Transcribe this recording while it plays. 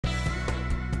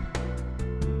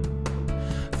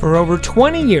For over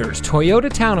 20 years,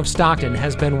 Toyota Town of Stockton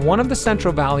has been one of the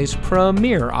Central Valley's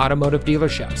premier automotive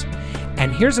dealerships.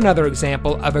 And here's another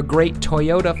example of a great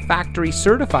Toyota factory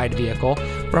certified vehicle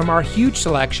from our huge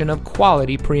selection of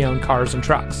quality pre-owned cars and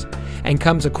trucks. And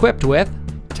comes equipped with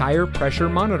tire pressure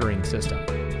monitoring system,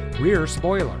 rear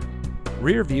spoiler,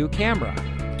 rear view camera,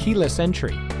 keyless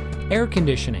entry, air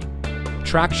conditioning,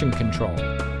 traction control,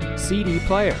 CD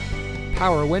player,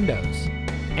 power windows,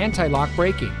 anti-lock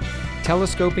braking,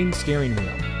 telescoping steering wheel,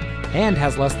 and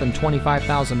has less than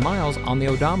 25,000 miles on the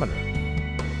odometer.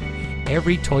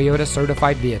 Every Toyota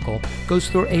certified vehicle goes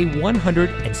through a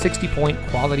 160-point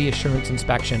quality assurance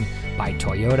inspection by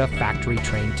Toyota factory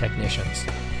trained technicians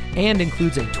and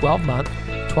includes a 12-month,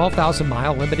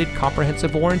 12,000-mile limited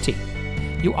comprehensive warranty.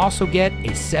 You also get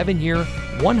a 7-year,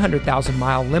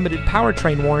 100,000-mile limited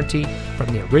powertrain warranty from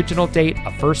the original date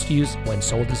of first use when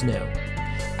sold as new.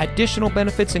 Additional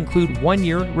benefits include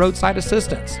 1-year roadside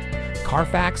assistance,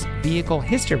 Carfax vehicle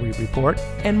history report,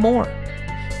 and more.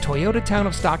 Toyota Town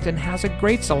of Stockton has a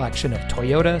great selection of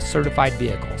Toyota certified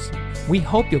vehicles. We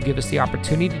hope you'll give us the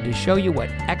opportunity to show you what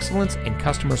excellence in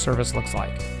customer service looks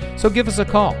like. So give us a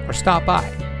call or stop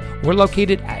by. We're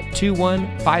located at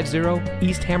 2150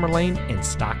 East Hammer Lane in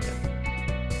Stockton.